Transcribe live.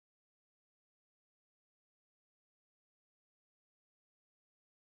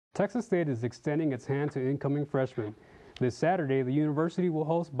Texas State is extending its hand to incoming freshmen. This Saturday, the university will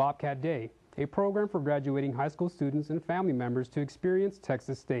host Bobcat Day, a program for graduating high school students and family members to experience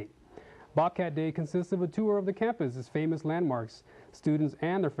Texas State. Bobcat Day consists of a tour of the campus's famous landmarks. Students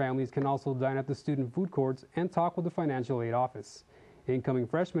and their families can also dine at the student food courts and talk with the financial aid office. Incoming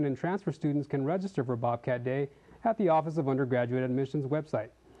freshmen and transfer students can register for Bobcat Day at the Office of Undergraduate Admissions website.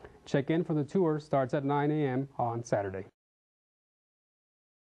 Check-in for the tour starts at 9 a.m. on Saturday.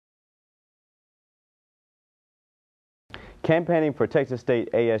 Campaigning for Texas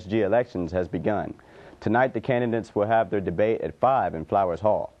State ASG elections has begun. Tonight, the candidates will have their debate at 5 in Flowers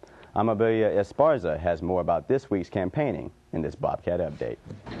Hall. Amabilia Esparza has more about this week's campaigning in this Bobcat Update.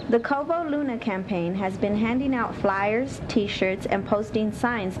 The Covo Luna campaign has been handing out flyers, T-shirts, and posting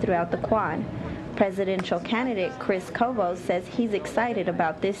signs throughout the quad. Presidential candidate Chris Covo says he's excited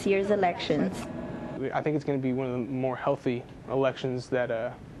about this year's elections. I think it's going to be one of the more healthy elections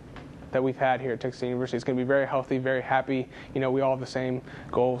that we've had here at Texas State University. It's going to be very healthy, very happy. You know, we all have the same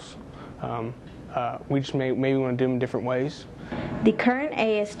goals. We just maybe want to do them in different ways. The current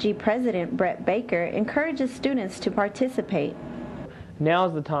ASG president, Brett Baker, encourages students to participate. Now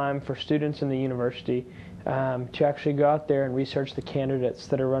is the time for students in the university to actually go out there and research the candidates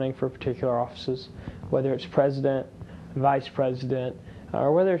that are running for particular offices, whether it's president, vice president,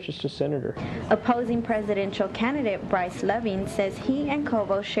 or whether it's just a senator. Opposing presidential candidate Bryce Loving says he and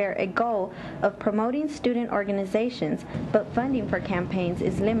Covo share a goal of promoting student organizations, but funding for campaigns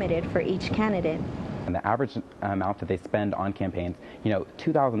is limited for each candidate. And the average amount that they spend on campaigns, $2,000,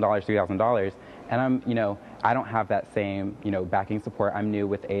 $3,000, and I don't have that same, backing support. I'm new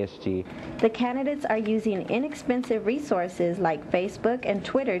with ASG. The candidates are using inexpensive resources like Facebook and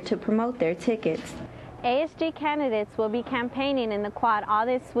Twitter to promote their tickets. ASG candidates will be campaigning in the quad all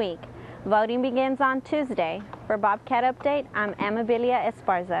this week. Voting begins on Tuesday. For Bobcat Update, I'm Amabilia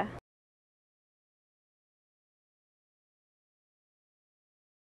Esparza.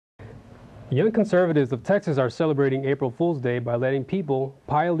 Young conservatives of Texas are celebrating April Fool's Day by letting people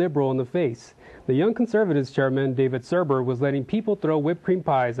pie a liberal in the face. The Young Conservatives chairman, David Serber, was letting people throw whipped cream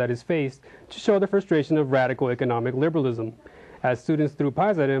pies at his face to show the frustration of radical economic liberalism. As students threw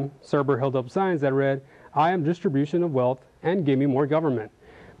pies at him, Serber held up signs that read, "I am distribution of wealth and give me more government."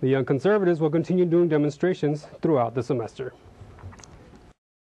 The Young Conservatives will continue doing demonstrations throughout the semester.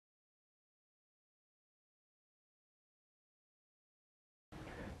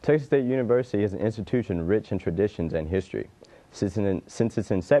 Texas State University is an institution rich in traditions and history. Since its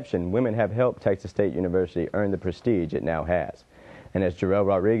inception, women have helped Texas State University earn the prestige it now has. And as Jarrell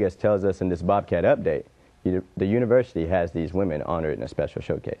Rodriguez tells us in this Bobcat Update, the university has these women honored in a special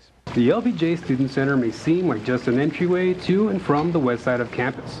showcase. The LBJ Student Center may seem like just an entryway to and from the west side of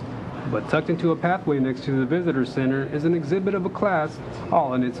campus, but tucked into a pathway next to the Visitor Center is an exhibit of a class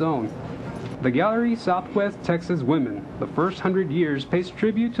all on its own. The gallery Southwest Texas Women, the first 100 years, pays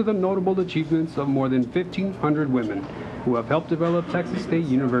tribute to the notable achievements of more than 1,500 women who have helped develop Texas State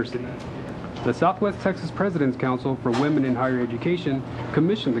University. The Southwest Texas President's Council for Women in Higher Education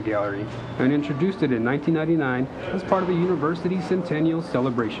commissioned the gallery and introduced it in 1999 as part of the university's centennial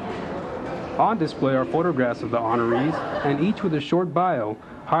celebration. On display are photographs of the honorees, and each with a short bio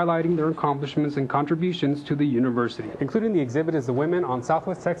highlighting their accomplishments and contributions to the university. Including the exhibit is the women on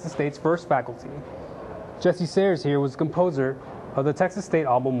Southwest Texas State's first faculty. Jessie Sayers here was composer of the Texas State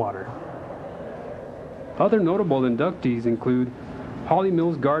alma mater. Other notable inductees include Holly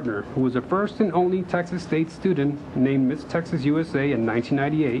Mills Gardner, who was the first and only Texas State student named Miss Texas USA in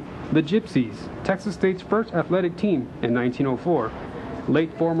 1998, the Gypsies, Texas State's first athletic team in 1904,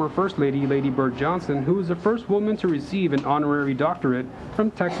 late former First Lady Lady Bird Johnson, who was the first woman to receive an honorary doctorate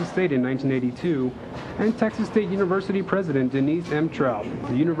from Texas State in 1982, and Texas State University President Denise M. Trout,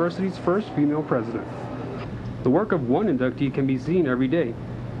 the university's first female president. The work of one inductee can be seen every day.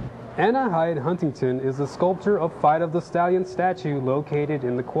 Anna Hyde Huntington is the sculptor of Fight of the Stallion statue located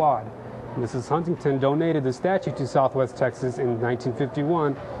in the quad. Mrs. Huntington donated the statue to Southwest Texas in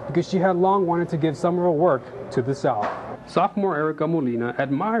 1951 because she had long wanted to give some of her work to the South. Sophomore Erica Molina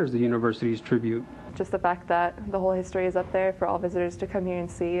admires the university's tribute. Just the fact that the whole history is up there for all visitors to come here and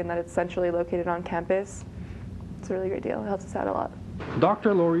see, and that it's centrally located on campus, it's a really great deal. It helps us out a lot.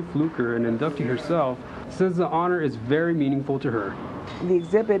 Dr. Lori Fluker, an inductee herself, says the honor is very meaningful to her. The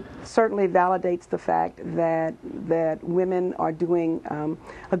exhibit certainly validates the fact that women are doing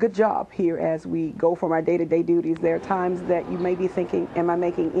a good job here as we go from our day-to-day duties. There are times that you may be thinking, am I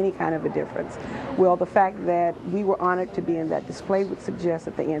making any kind of a difference? Well, the fact that we were honored to be in that display would suggest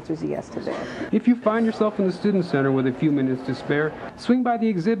that the answer is yes to that. If you find yourself in the Student Center with a few minutes to spare, swing by the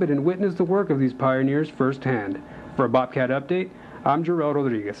exhibit and witness the work of these pioneers firsthand. For a Bobcat Update, I'm Jarrell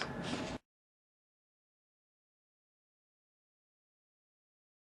Rodriguez.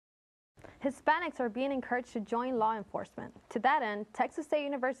 Hispanics are being encouraged to join law enforcement. To that end, Texas State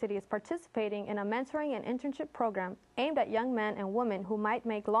University is participating in a mentoring and internship program aimed at young men and women who might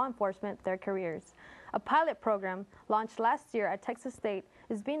make law enforcement their careers. A pilot program launched last year at Texas State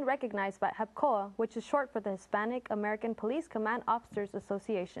is being recognized by HAPCOA, which is short for the Hispanic American Police Command Officers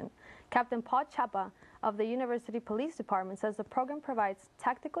Association. Captain Paul Chapa of the University Police Department says the program provides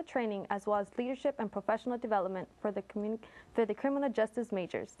tactical training as well as leadership and professional development for the criminal justice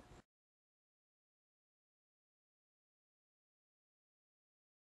majors.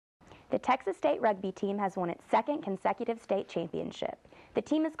 The Texas State rugby team has won its second consecutive state championship. The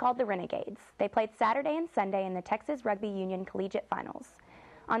team is called the Renegades. They played Saturday and Sunday in the Texas Rugby Union Collegiate Finals.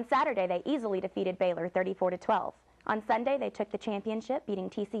 On Saturday, they easily defeated Baylor 34-12. On Sunday, they took the championship, beating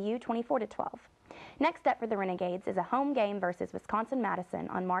TCU 24-12. Next up for the Renegades is a home game versus Wisconsin-Madison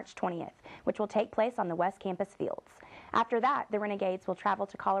on March 20th, which will take place on the West Campus fields. After that, the Renegades will travel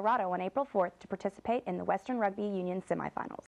to Colorado on April 4th to participate in the Western Rugby Union semifinals.